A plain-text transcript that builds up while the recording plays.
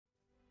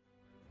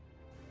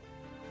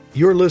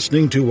You're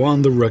listening to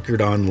On the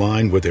Record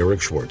Online with Eric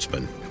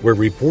Schwartzman, where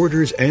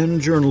reporters and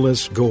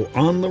journalists go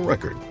on the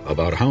record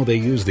about how they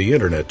use the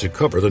internet to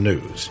cover the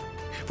news.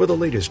 For the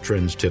latest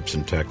trends, tips,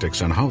 and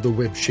tactics on how the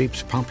web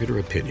shapes popular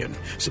opinion,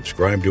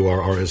 subscribe to our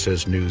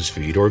RSS news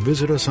feed or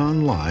visit us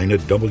online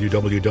at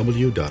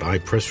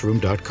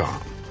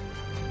www.ipressroom.com.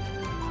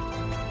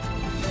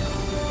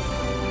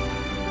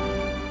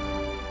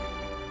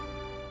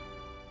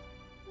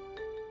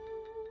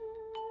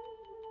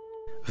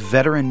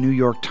 Veteran New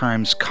York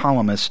Times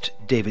columnist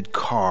David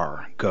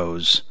Carr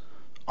goes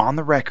on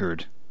the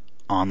record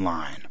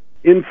online.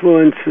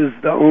 Influence is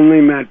the only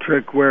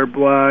metric where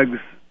blogs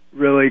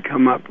really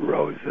come up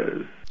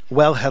roses.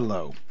 Well,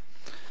 hello,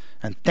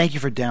 and thank you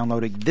for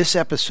downloading this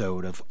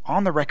episode of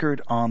On the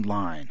Record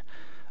Online,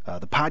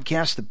 the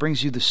podcast that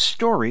brings you the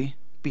story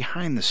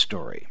behind the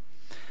story.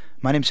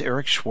 My name's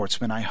Eric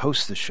Schwartzman. I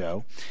host the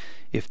show.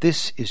 If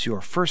this is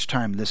your first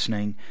time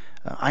listening,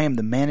 I am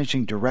the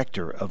managing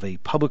director of a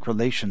public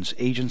relations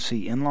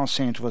agency in Los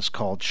Angeles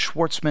called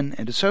Schwartzman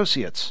and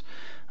Associates,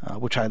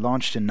 which I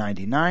launched in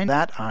 '99.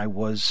 That I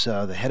was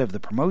the head of the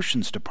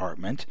promotions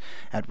department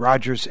at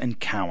Rogers &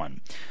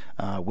 Cowan,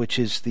 which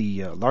is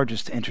the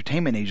largest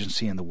entertainment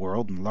agency in the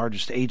world and the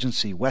largest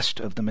agency west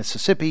of the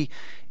Mississippi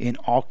in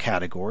all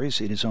categories.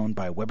 It is owned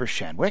by Weber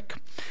Shandwick.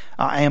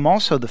 I am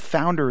also the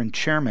founder and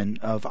chairman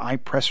of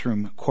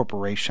iPressroom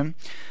Corporation.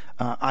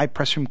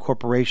 iPressroom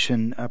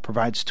Corporation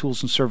provides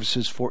tools and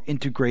services for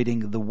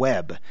integrating the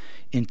web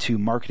into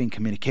marketing,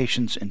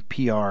 communications, and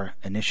PR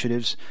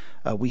initiatives.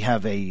 We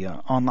have a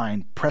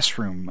online press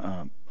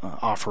room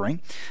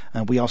offering.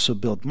 We also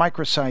build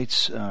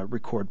microsites,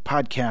 record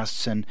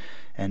podcasts,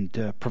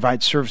 and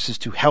provide services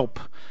to help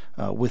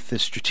with the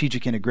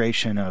strategic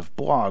integration of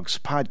blogs,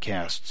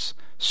 podcasts,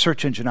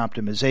 search engine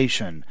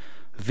optimization,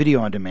 video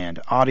on demand,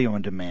 audio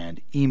on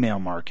demand, email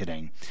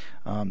marketing,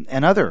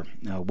 and other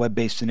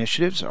web-based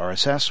initiatives,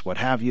 RSS, what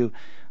have you,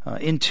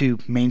 into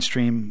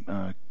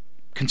mainstream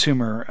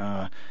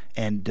consumer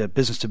and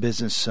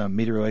business-to-business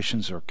media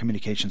relations or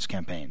communications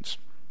campaigns.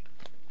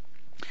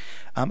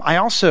 I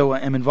also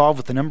am involved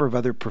with a number of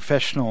other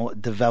professional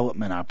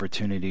development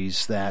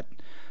opportunities that,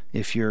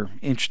 if you're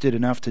interested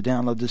enough to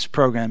download this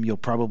program, you'll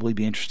probably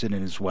be interested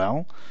in as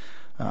well.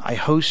 I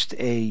host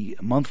a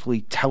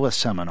monthly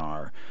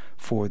teleseminar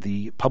for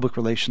the Public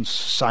Relations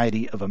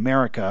Society of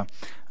America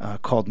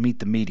called Meet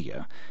the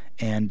Media.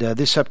 And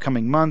this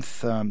upcoming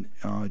month,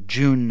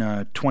 June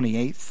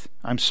 28th,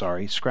 on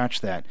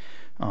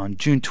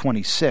June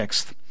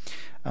 26th,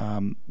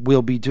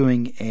 we'll be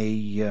doing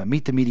a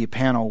Meet the Media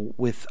panel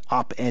with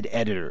op-ed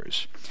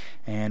editors.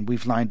 And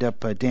we've lined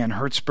up Dan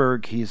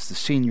Hertzberg. He is the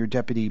senior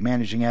deputy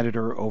managing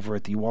editor over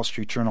at the Wall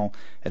Street Journal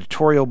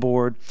editorial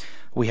board.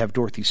 We have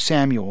Dorothy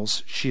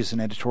Samuels. She is an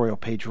editorial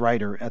page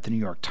writer at the New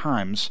York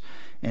Times.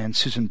 And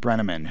Susan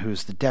Brenneman, who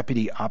is the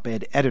deputy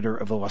op-ed editor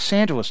of the Los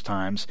Angeles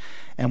Times.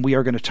 And we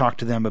are going to talk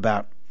to them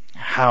about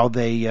how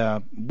they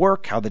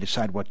work, how they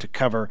decide what to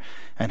cover,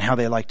 and how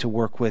they like to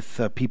work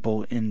with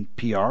people in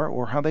PR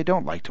or how they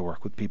don't like to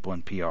work with people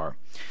in PR.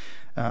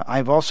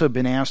 I've also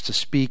been asked to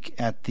speak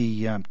at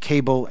the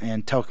Cable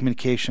and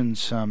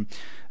Telecommunications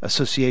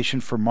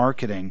Association for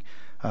Marketing.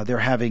 They're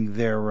having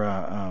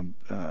their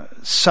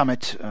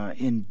summit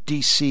in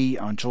D.C.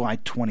 on July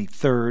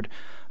 23rd.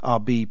 I'll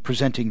be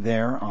presenting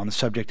there on the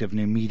subject of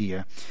new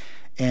media.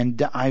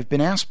 And I've been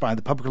asked by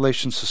the Public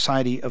Relations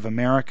Society of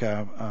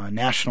America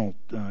national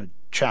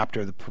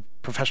chapter, the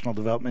Professional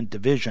Development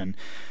Division,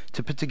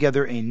 to put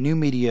together a new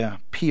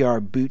media PR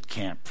boot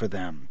camp for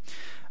them.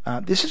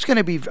 This is going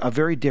to be a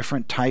very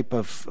different type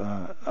of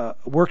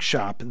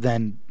workshop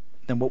than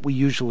what we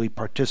usually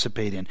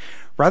participate in.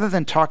 Rather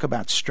than talk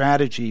about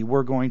strategy,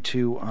 we're going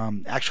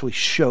to actually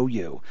show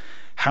you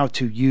how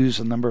to use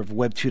a number of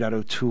Web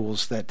 2.0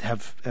 tools that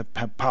have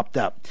popped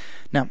up.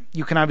 Now,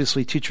 you can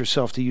obviously teach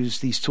yourself to use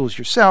these tools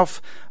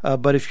yourself,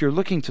 but if you're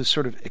looking to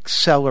sort of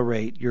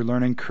accelerate your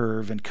learning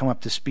curve and come up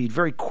to speed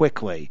very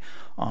quickly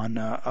on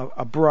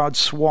a broad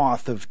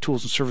swath of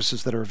tools and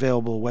services that are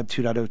available, Web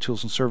 2.0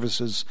 tools and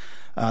services,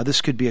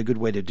 this could be a good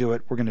way to do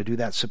it. We're going to do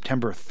that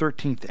September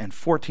 13th and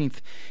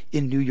 14th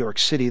in New York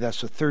City.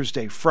 That's a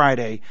Thursday,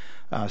 Friday,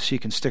 so you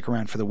can stick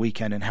around for the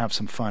weekend and have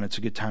some fun. It's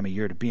a good time of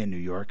year to be in New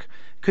York.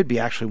 Could be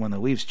actually when the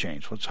leaves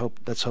change. Let's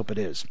hope it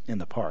is in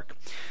the park.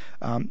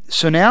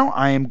 So now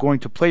I am going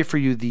to play for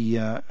you the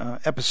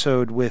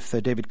episode with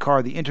David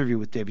Carr, the interview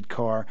with David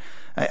Carr.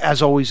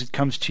 As always, it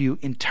comes to you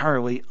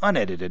entirely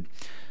unedited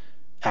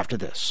after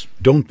this.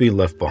 Don't be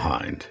left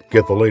behind.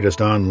 Get the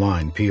latest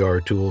online PR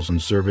tools and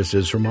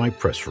services from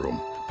iPressroom.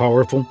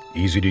 Powerful,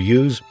 easy to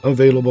use,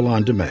 available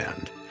on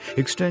demand.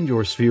 Extend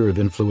your sphere of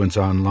influence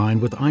online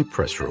with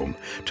iPressroom,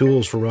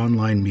 tools for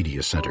online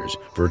media centers,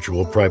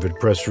 virtual private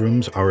press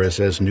rooms,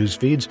 RSS news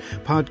feeds,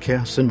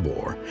 podcasts, and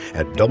more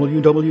at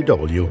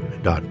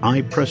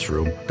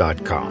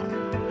www.ipressroom.com.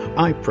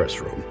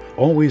 iPressroom,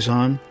 always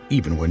on,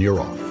 even when you're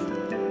off.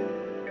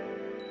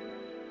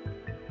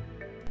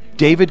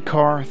 David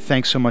Carr,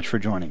 thanks so much for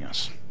joining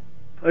us.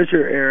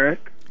 Pleasure,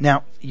 Eric.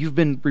 Now, you've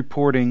been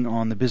reporting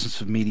on the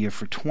business of media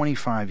for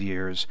 25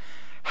 years.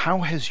 How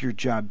has your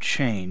job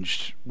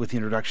changed with the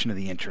introduction of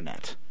the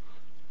Internet?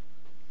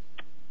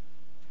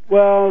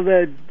 Well,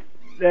 that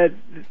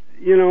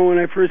when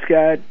I first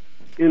got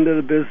into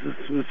the business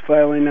was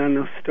filing on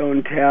those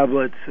stone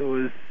tablets. It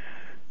was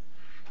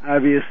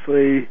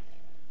obviously a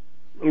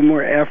little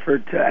more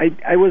effort.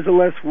 I was a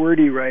less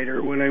wordy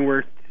writer when I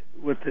worked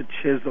with the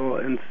chisel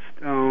and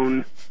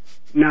stone.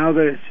 Now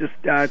that it's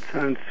just dots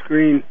on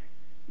screen,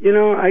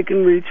 I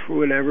can reach for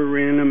whatever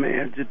random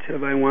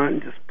adjective I want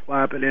and just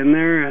plop it in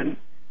there. And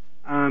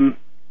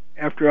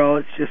after all,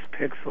 it's just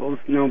pixels,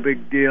 no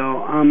big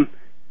deal.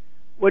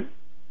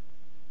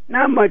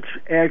 Not much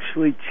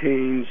actually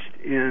changed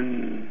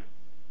in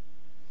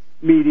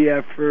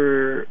media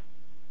for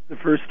the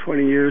first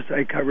 20 years.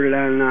 I covered it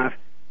on and off.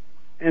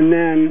 And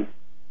then,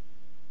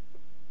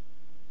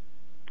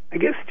 I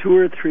guess 2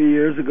 or 3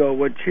 years ago,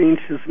 what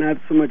changed is not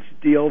so much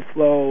deal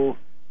flow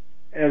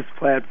as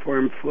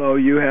platform flow.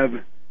 You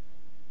have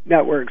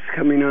networks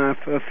coming off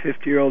a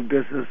 50-year-old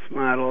business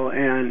model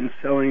and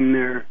selling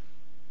their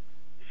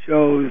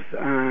shows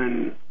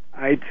on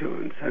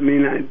iTunes. I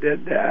mean,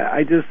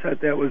 I just thought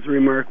that was a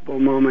remarkable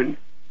moment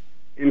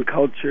in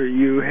culture.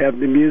 You have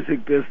the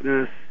music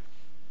business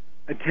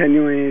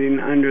attenuating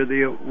under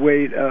the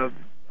weight of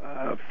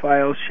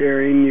file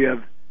sharing. You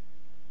have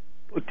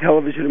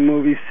television and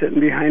movies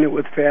sitting behind it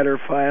with fatter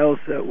files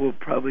that will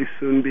probably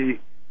soon be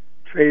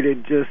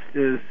traded just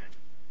as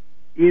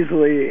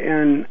easily.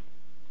 And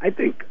I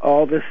think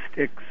all the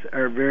sticks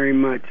are very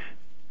much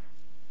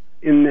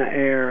in the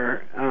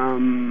air.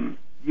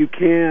 You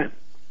can't.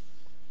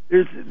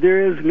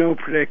 There is no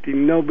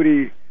predicting.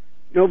 Nobody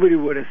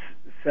would have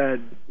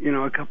said,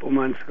 a couple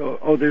months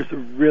ago, there's a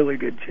really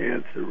good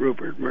chance that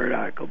Rupert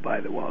Murdoch will buy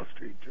the Wall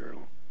Street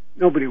Journal.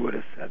 Nobody would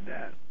have said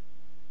that.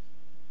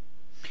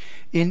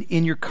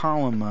 In your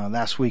column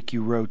last week,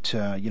 you wrote,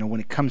 when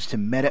it comes to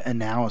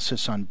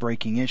meta-analysis on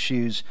breaking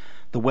issues,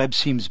 the web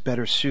seems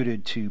better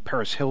suited to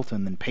Paris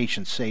Hilton than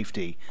patient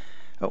safety.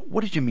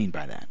 What did you mean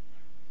by that?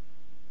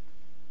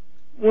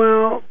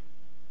 Well,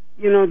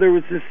 there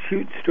was this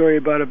huge story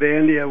about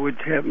Avandia, which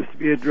happens to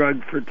be a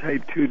drug for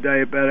type 2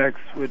 diabetics,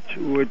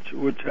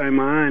 which I'm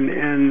on,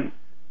 and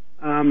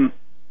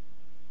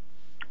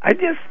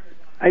I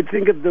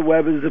think of the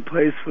web as a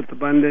place with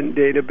abundant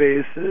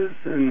databases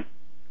and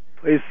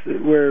place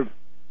where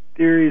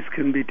theories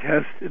can be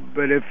tested.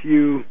 But if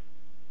you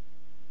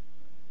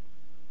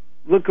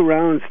look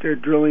around and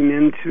start drilling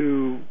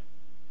into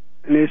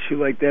an issue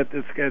like that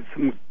that's got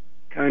some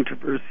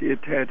controversy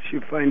attached, you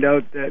find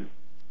out that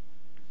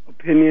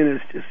opinion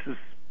is just as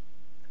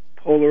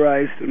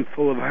polarized and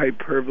full of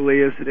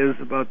hyperbole as it is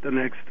about the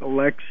next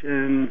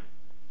election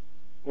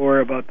or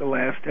about the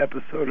last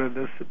episode of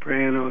The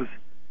Sopranos,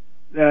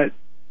 that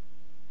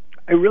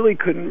I really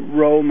couldn't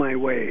roll my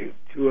way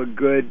to a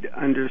good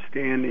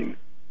understanding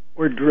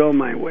or drill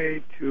my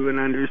way to an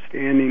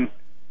understanding,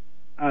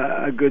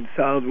 a good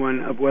solid one,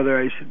 of whether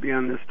I should be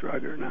on this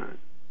drug or not.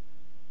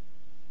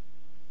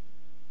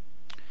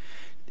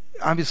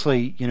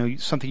 Obviously,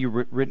 something you've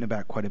written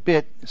about quite a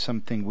bit,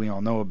 something we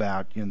all know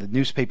about, the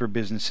newspaper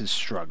business is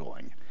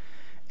struggling.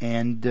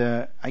 And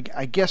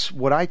I guess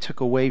what I took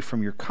away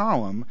from your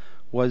column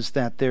was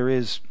that there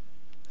is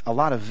a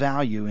lot of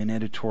value in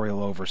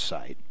editorial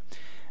oversight.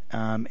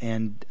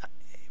 And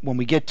when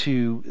we get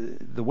to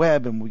the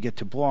web and we get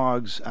to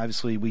blogs,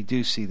 obviously we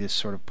do see this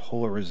sort of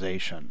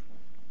polarization.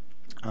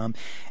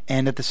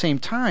 And at the same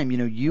time,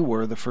 you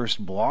were the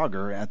first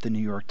blogger at the New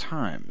York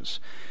Times.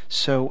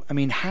 So, I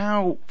mean,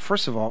 how?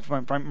 First of all,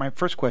 my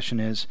first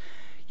question is,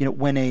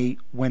 when the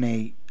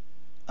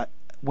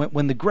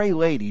gray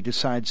lady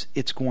decides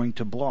it's going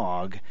to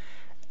blog,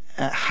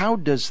 how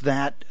does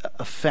that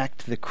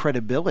affect the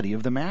credibility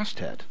of the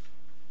masthead?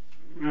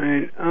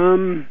 Right.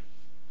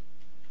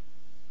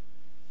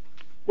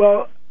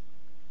 Well,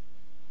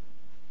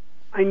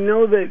 I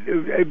know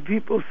that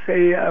people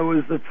say I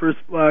was the first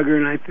blogger,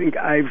 and I think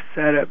I've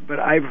said it, but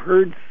I've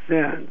heard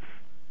since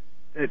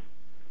that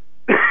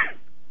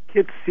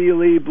Kit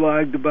Seeley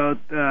blogged about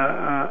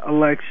the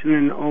election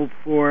in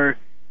 2004,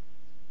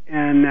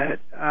 and that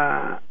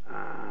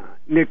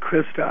Nick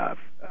Kristof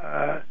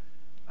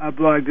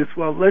blogged as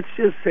well. Let's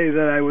just say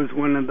that I was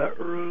one of the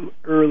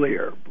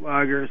earlier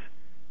bloggers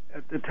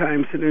at the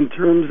Times, and in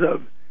terms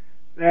of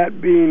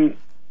that being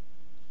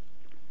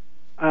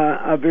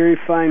a very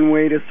fine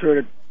way to sort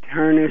of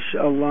tarnish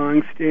a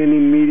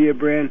long-standing media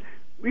brand,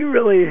 we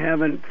really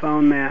haven't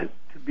found that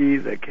to be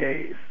the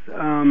case.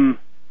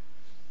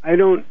 I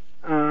don't.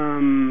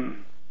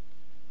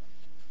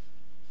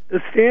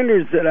 The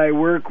standards that I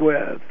work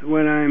with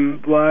when I'm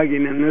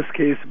blogging, in this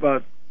case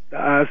about the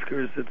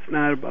Oscars, it's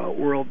not about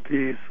world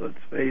peace,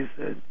 let's face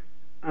it,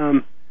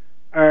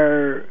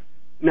 are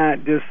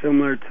not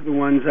dissimilar to the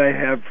ones I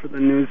have for the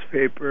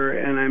newspaper,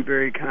 and I'm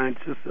very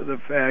conscious of the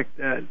fact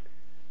that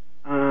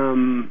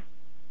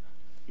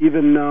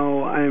even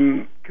though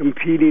I'm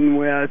competing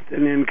with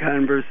and in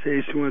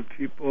conversation with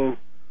people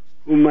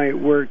who might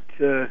work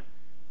to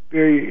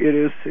very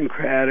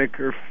idiosyncratic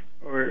or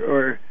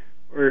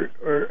or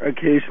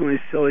occasionally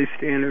silly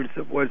standards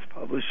of what's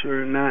published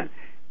or not.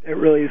 That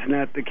really is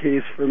not the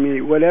case for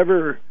me.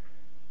 Whatever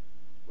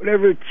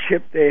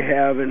chip they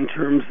have in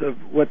terms of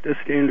what the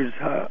standards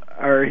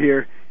are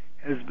here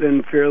has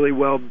been fairly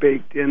well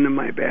baked into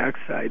my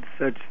backside,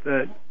 such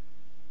that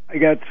I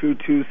got through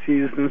 2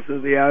 seasons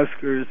of the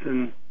Oscars,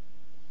 and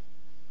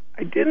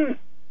I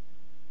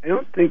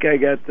don't think I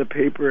got the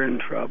paper in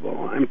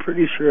trouble. I'm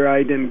pretty sure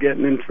I didn't get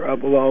in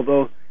trouble,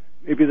 although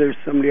maybe there's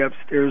somebody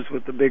upstairs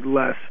with a big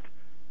list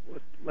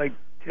with like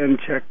 10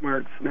 check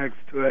marks next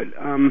to it.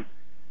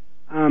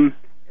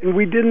 And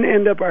we didn't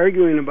end up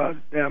arguing about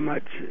it that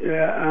much.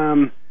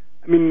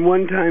 I mean,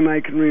 one time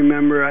I can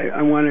remember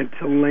I wanted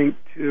to link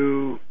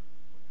to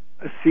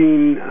a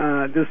scene,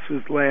 this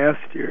was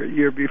last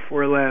year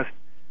before last.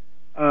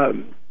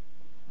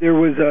 There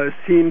was a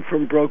scene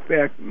from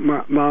Brokeback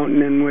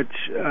Mountain in which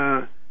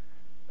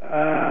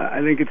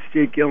I think it's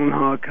Jake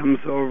Gyllenhaal comes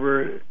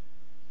over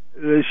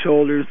the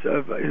shoulders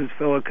of his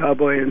fellow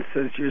cowboy and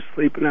says, "You're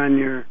sleeping on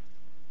your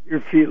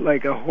feet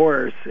like a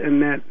horse."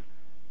 And that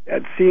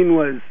scene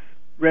was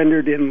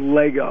rendered in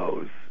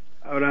Legos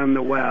out on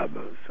the web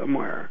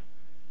somewhere.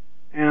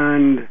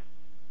 And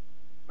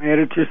my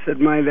editor said,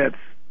 that's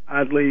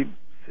oddly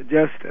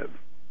suggestive.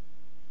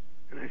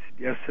 And I said,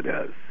 yes, it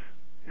is.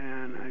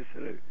 And I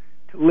said,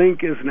 to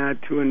link is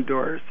not to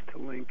endorse. To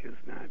link is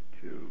not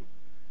to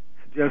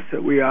suggest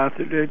that we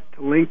authored it.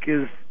 To link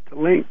is to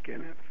link.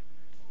 And if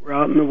we're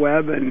out in the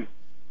web and,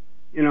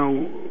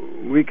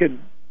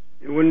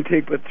 it wouldn't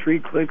take but 3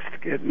 clicks to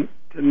get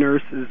to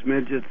nurses,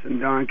 midgets,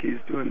 and donkeys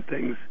doing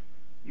things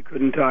you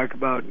couldn't talk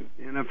about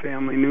in a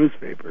family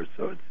newspaper.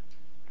 So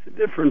it's a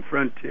different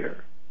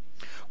frontier.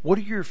 What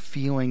are your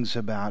feelings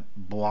about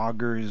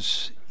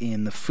bloggers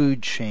in the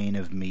food chain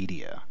of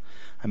media?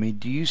 I mean,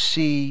 do you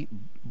see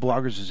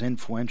bloggers as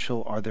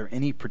influential? Are there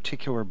any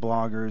particular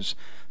bloggers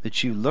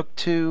that you look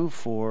to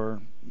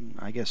for,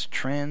 I guess,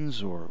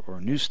 trends or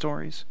news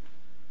stories?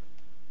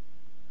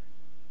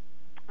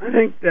 I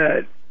think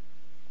that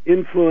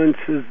influence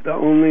is the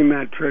only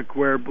metric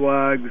where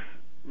blogs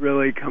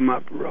really come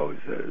up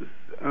roses.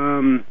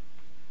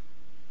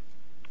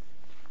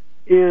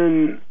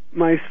 In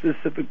my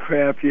specific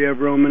craft, you have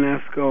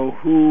Romanesco,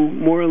 who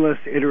more or less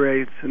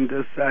iterates and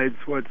decides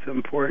what's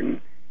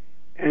important.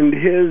 And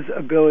his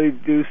ability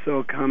to do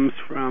so comes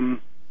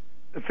from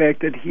the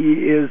fact that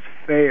he is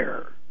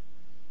fair.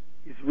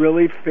 He's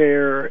really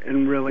fair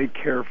and really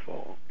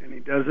careful, and he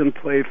doesn't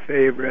play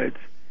favorites.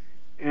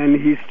 And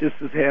he's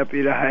just as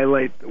happy to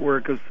highlight the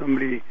work of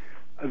somebody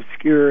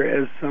obscure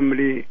as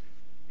somebody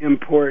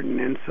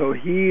important. And so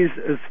he's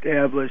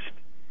established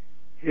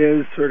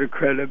his sort of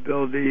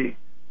credibility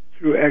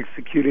through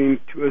executing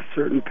to a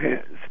certain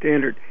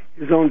standard,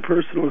 his own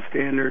personal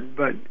standard,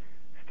 but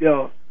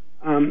still.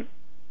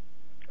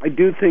 I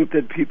do think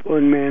that people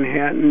in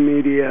Manhattan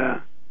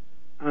media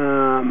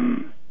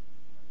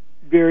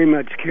very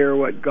much care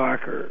what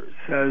Gawker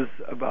says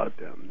about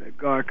them, that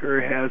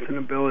Gawker has an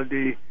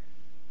ability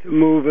to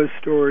move a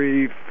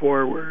story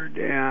forward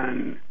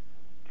and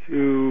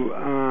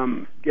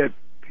to get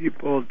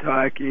people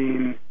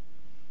talking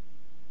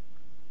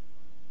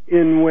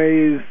in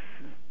ways,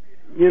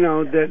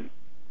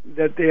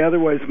 that they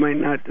otherwise might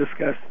not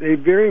discuss. They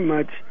very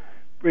much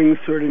bring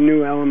sort of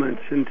new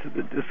elements into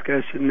the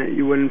discussion that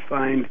you wouldn't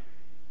find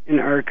in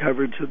our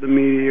coverage of the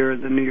media or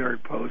the New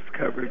York Post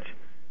coverage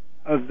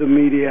of the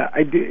media.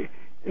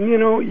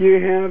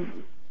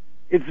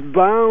 It's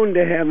bound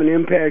to have an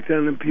impact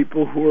on the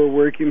people who are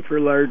working for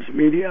large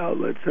media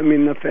outlets. I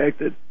mean, the fact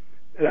that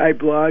I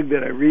blog,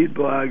 that I read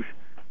blogs,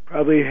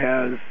 probably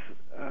has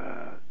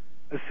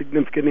a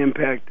significant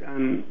impact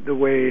on the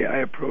way I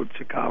approach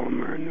a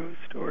column or a news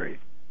story.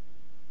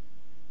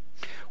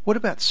 What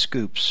about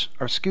scoops?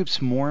 Are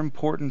scoops more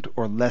important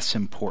or less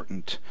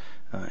important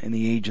in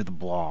the age of the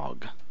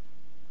blog?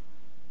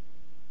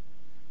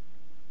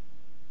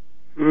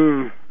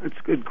 That's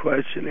a good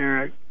question,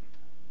 Eric.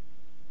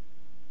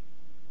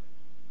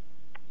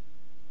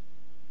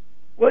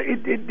 Well,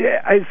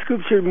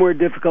 scoops are more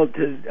difficult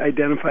to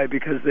identify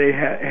because they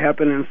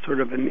happen in sort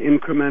of an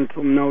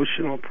incremental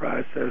notional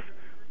process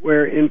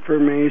where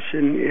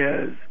information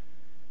is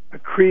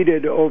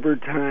accreted over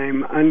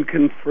time,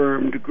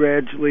 unconfirmed,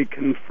 gradually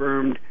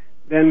confirmed,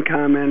 then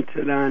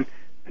commented on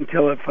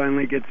until it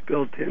finally gets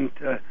built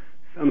into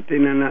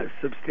something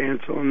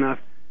substantial enough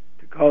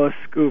to call a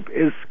scoop.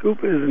 A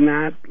scoop is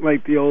not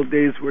like the old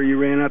days where you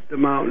ran up the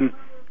mountain,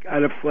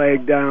 got a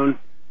flag down,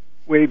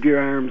 waved your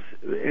arms,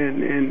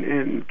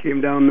 and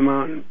came down the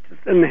mountain. It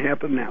just doesn't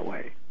happen that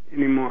way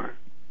anymore.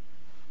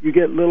 You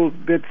get little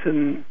bits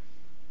and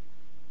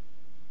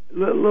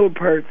little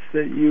parts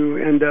that you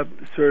end up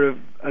sort of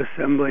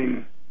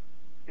assembling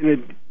in a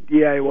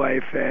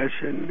DIY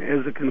fashion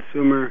as a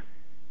consumer,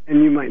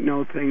 and you might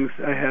know things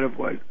ahead of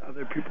what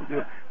other people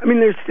do. I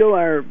mean, there still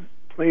are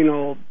plain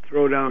old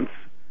throwdown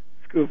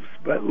scoops,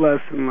 but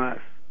less and less.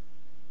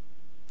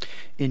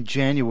 In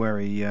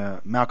January,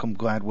 Malcolm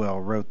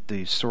Gladwell wrote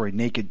the story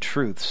Naked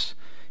Truths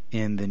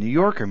in the New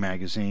Yorker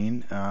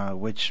magazine,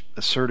 which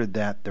asserted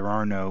that there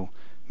are no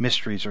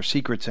mysteries or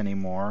secrets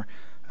anymore.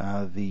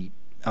 The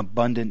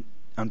abundant,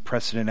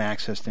 unprecedented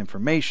access to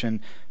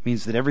information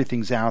means that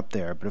everything's out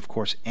there, but of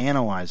course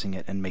analyzing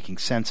it and making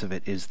sense of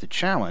it is the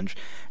challenge,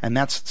 and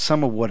that's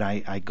some of what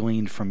I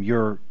gleaned from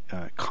your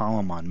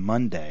column on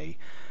Monday.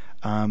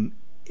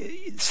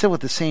 Still,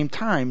 at the same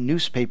time,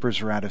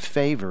 newspapers are out of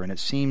favor, and it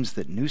seems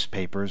that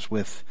newspapers,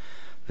 with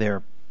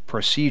their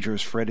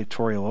procedures for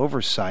editorial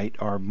oversight,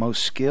 are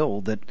most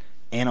skilled at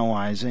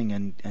analyzing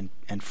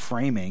and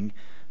framing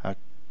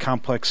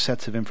complex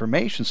sets of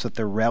information so that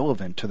they're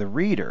relevant to the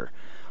reader.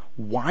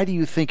 Why do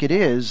you think it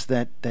is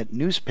that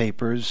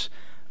newspapers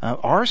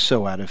are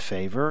so out of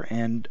favor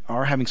and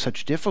are having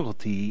such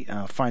difficulty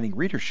finding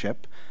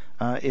readership,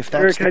 if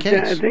that's Eric, the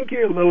case? I think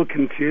you're a little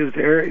confused,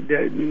 Eric.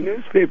 The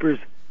newspapers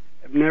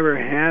have never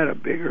had a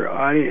bigger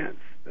audience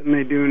than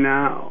they do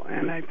now,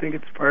 and I think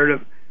it's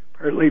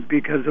partly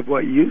because of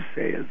what you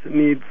say is the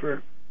need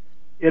for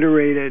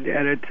iterated,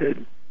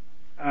 edited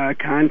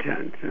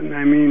content. And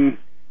I mean,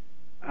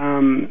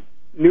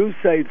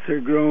 newspaper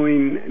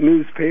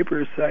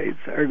sites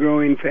are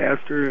growing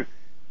faster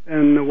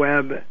than the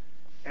web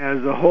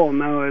as a whole.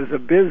 Now, as a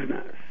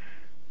business,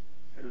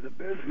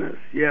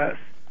 yes,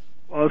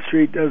 Wall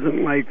Street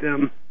doesn't like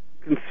them.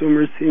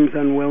 Consumer seems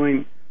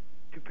unwilling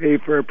to pay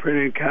for a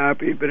printed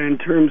copy. But in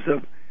terms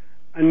of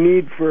a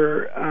need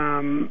for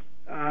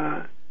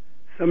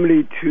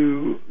somebody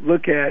to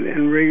look at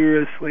and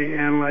rigorously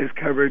analyze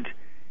coverage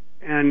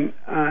and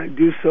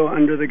do so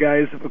under the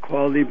guise of a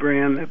quality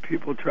brand that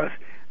people trust,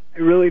 I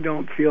really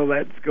don't feel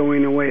that's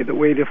going away. The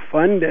way to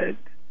fund it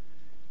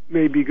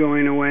may be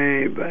going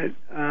away, but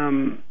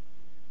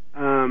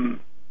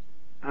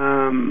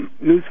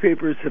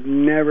newspapers have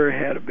never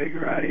had a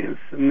bigger audience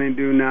than they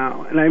do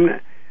now. And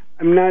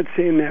I'm not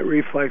saying that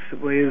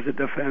reflexively as a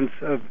defense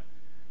of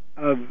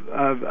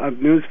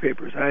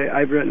newspapers.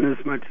 I've written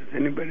as much as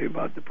anybody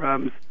about the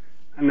problems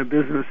on the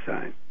business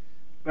side,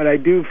 but I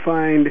do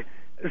find,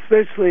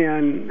 especially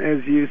on,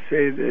 as you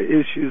say, the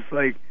issues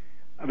like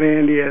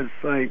Avandia,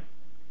 it's like,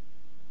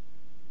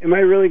 am I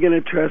really going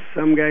to trust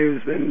some guy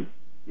who's been,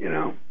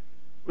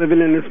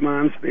 living in his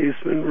mom's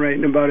basement,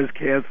 writing about his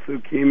cat's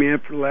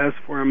leukemia for the last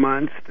 4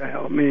 months to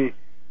help me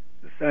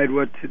decide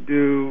what to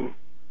do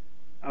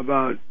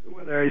about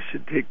whether I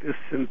should take this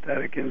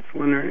synthetic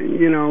insulin or,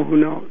 who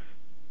knows?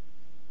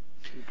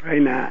 Probably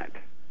not.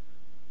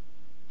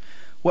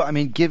 Well, I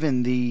mean,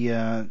 given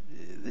the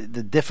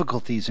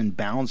difficulties in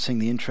balancing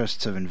the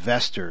interests of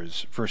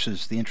investors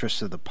versus the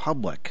interests of the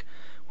public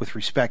with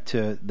respect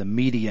to the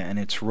media and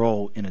its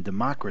role in a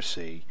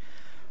democracy,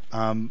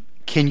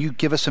 can you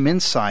give us some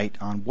insight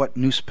on what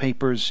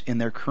newspapers in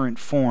their current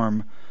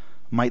form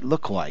might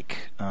look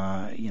like,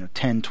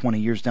 10, 20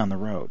 years down the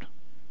road?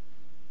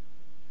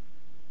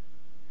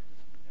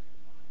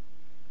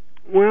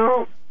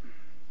 Well,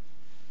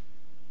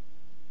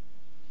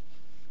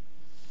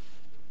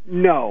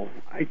 no,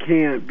 I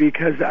can't,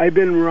 because I've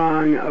been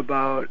wrong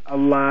about a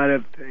lot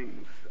of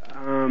things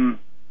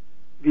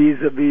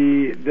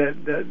vis-a-vis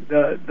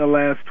the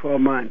last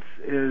 12 months.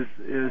 This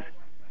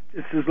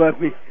has left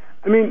me.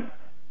 I mean,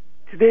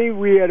 today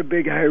we had a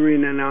big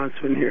hiring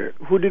announcement here.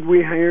 Who did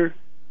we hire?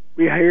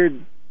 We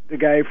hired the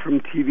guy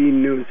from TV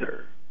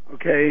Newser,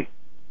 okay?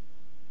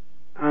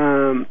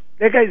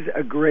 That guy's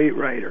a great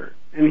writer,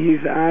 and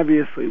he's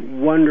obviously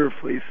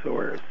wonderfully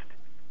sourced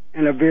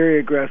and a very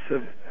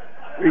aggressive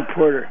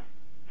reporter.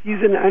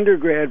 He's an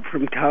undergrad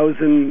from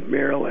Towson,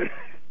 Maryland.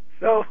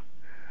 So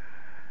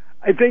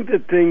I think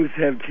that things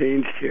have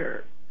changed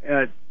here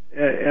at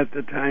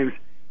the Times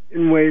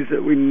in ways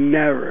that we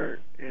never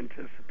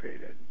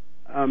anticipated.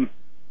 You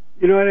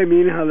know what I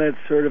mean? How that's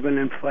sort of an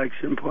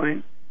inflection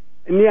point.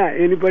 And yeah,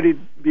 anybody'd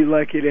be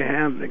lucky to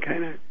have the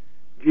kind of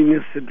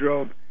genius that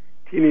drove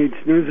Teenage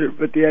Newser.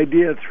 But the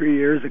idea 3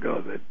 years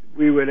ago that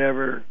we would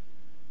ever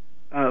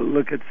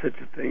look at such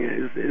a thing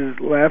is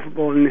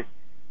laughable.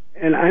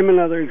 And I'm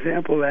another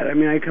example of that. I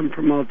mean, I come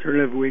from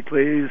alternative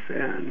weeklies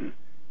and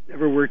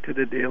never worked at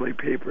a daily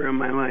paper in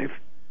my life.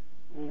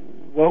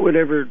 What would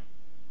ever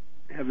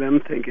have them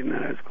thinking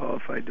that I was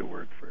qualified to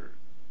work for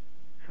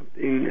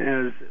something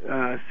as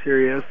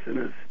serious and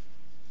as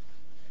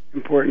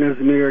important as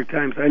the New York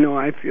Times? I know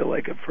I feel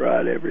like a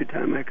fraud every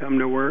time I come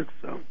to work,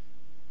 so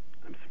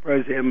I'm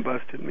surprised they haven't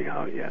busted me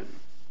out yet.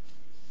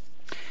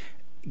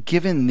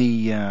 Given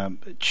the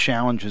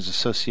challenges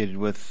associated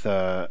with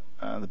the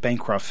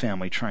Bancroft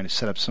family trying to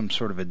set up some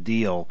sort of a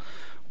deal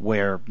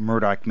where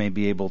Murdoch may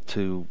be able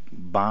to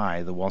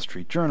buy the Wall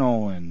Street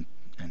Journal and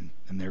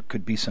there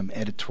could be some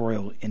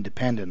editorial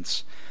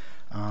independence,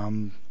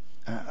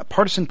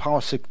 partisan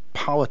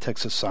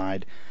politics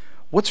aside,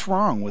 what's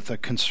wrong with a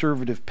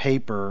conservative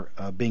paper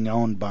being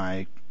owned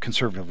by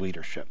conservative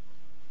leadership?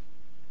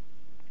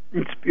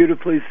 It's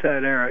beautifully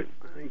said, Eric.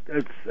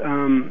 I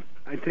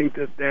think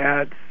that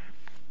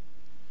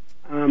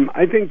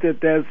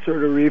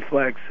sort of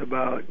reflects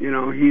about,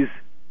 he's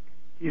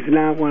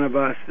not one of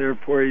us,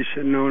 therefore he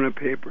shouldn't own a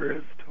paper.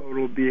 It's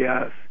total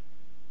BS.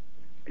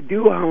 I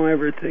do,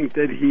 however, think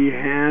that he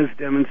has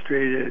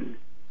demonstrated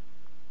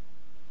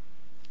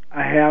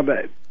a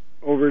habit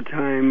over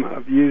time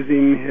of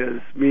using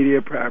his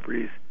media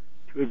properties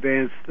to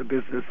advance the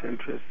business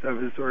interests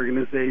of his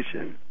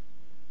organization.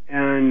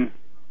 And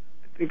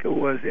I think it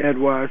was Ed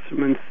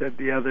Wasserman said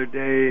the other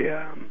day,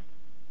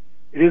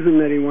 it isn't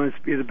that he wants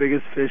to be the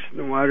biggest fish in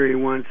the water, he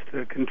wants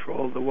to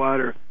control the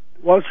water.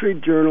 Wall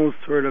Street Journal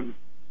sort of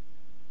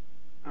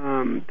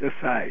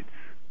decides,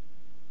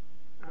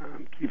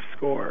 keeps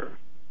score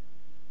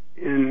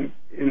in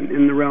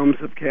the realms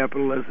of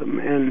capitalism.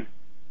 And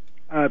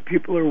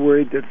people are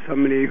worried that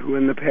somebody who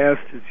in the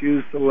past has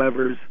used the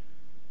levers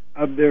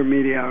of their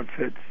media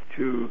outfits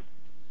to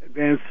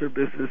advance their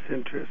business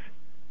interests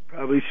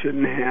probably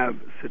shouldn't have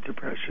such a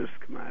precious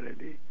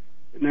commodity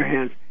in their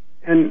hands.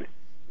 And,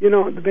 you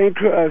know, the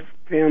Bancroft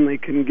family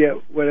can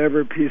get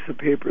whatever piece of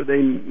paper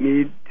they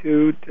need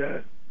to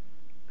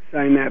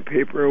sign that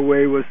paper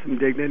away with some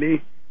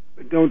dignity,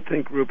 but don't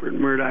think Rupert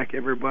Murdoch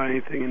ever bought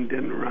anything and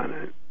didn't run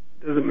it.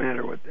 It doesn't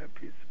matter what that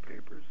piece of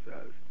paper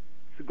says.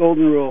 It's the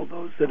golden rule.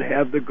 Those that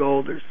have the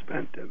gold are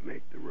spent to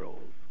make the rules.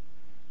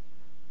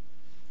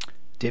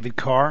 David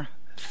Carr,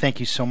 thank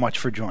you so much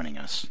for joining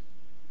us.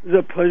 It was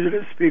a pleasure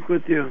to speak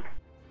with you.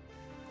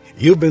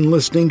 You've been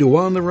listening to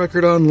On the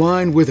Record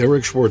Online with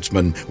Eric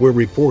Schwartzman, where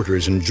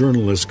reporters and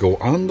journalists go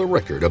on the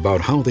record about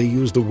how they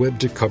use the web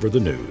to cover the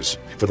news.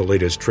 For the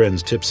latest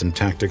trends, tips, and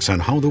tactics on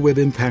how the web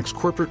impacts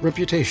corporate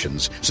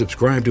reputations,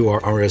 subscribe to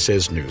our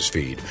RSS news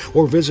feed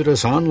or visit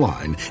us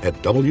online at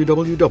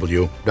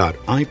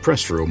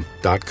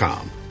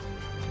www.ipressroom.com.